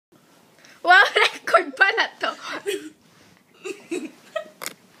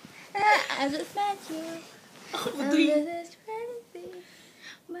I just met you. And Audrey. this is crazy.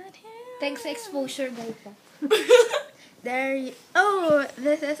 But here Thanks sa exposure, guys. Oh,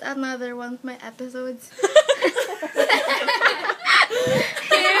 this is another one of my episodes.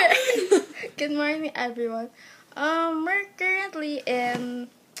 Here. Good morning, everyone. We're currently in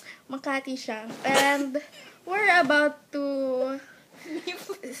Makati siya, and we're about to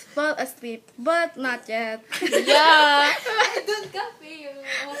fall asleep, but not yet. Yeah. Doon cafe.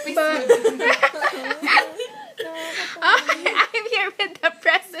 But I'm here with the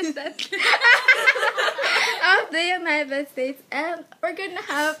president of the United States, and we're gonna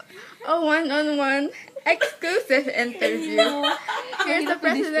have a one-on-one exclusive interview. Here's the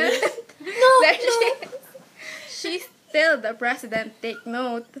president. There she is. She's still the president. Take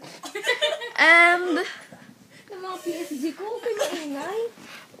note. And Ng mga PSG ko, pinaingay.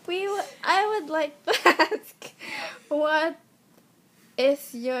 I would like to ask, what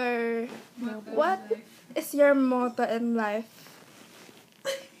is your motto in life?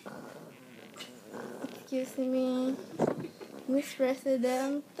 Excuse me, Miss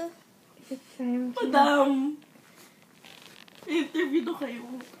President. It's time to... Madam. Interview na kayo.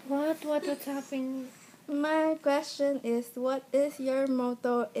 What's happening? My question is, what is your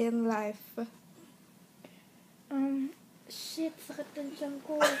motto in life? Shit, sakit ng tiyan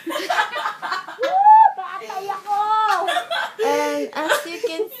ko. Patay ako! And as you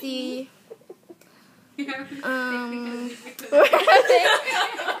can see,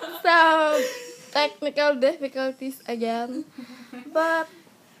 some technical difficulties again, but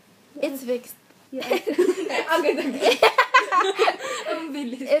it's fixed. Yeah. Ang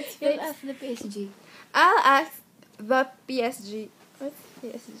bilis. It's You'll fixed. ask the PSG. I'll ask the PSG. What's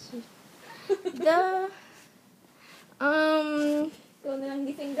PSG? Ikaw na lang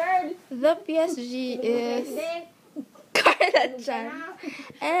gising, girl. The PSG is Carla Chan.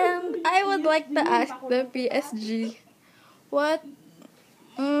 And I would like to ask the PSG, what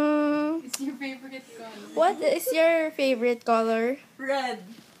It's your favorite color. what is your favorite color? Red.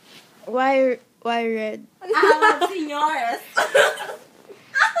 Why red? Señores.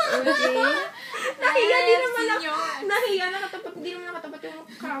 Okay. Nahiya, di naman Señor. Nahiya, di naman nakatapat yung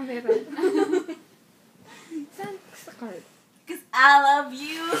camera. Saan sa card? Because I love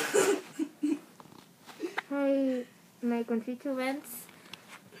you. Hi, my constituents.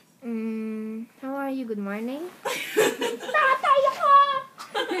 How are you? Good morning. Tatay ako!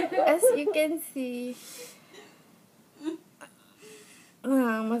 As you can see,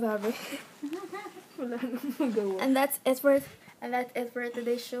 masabi. Wala nang magawa. And that's it for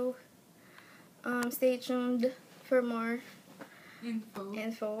today's show. Stay tuned for more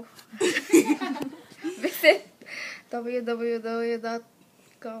info. Visit www.com.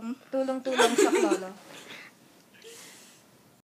 Tulong-tulong sa Lolo.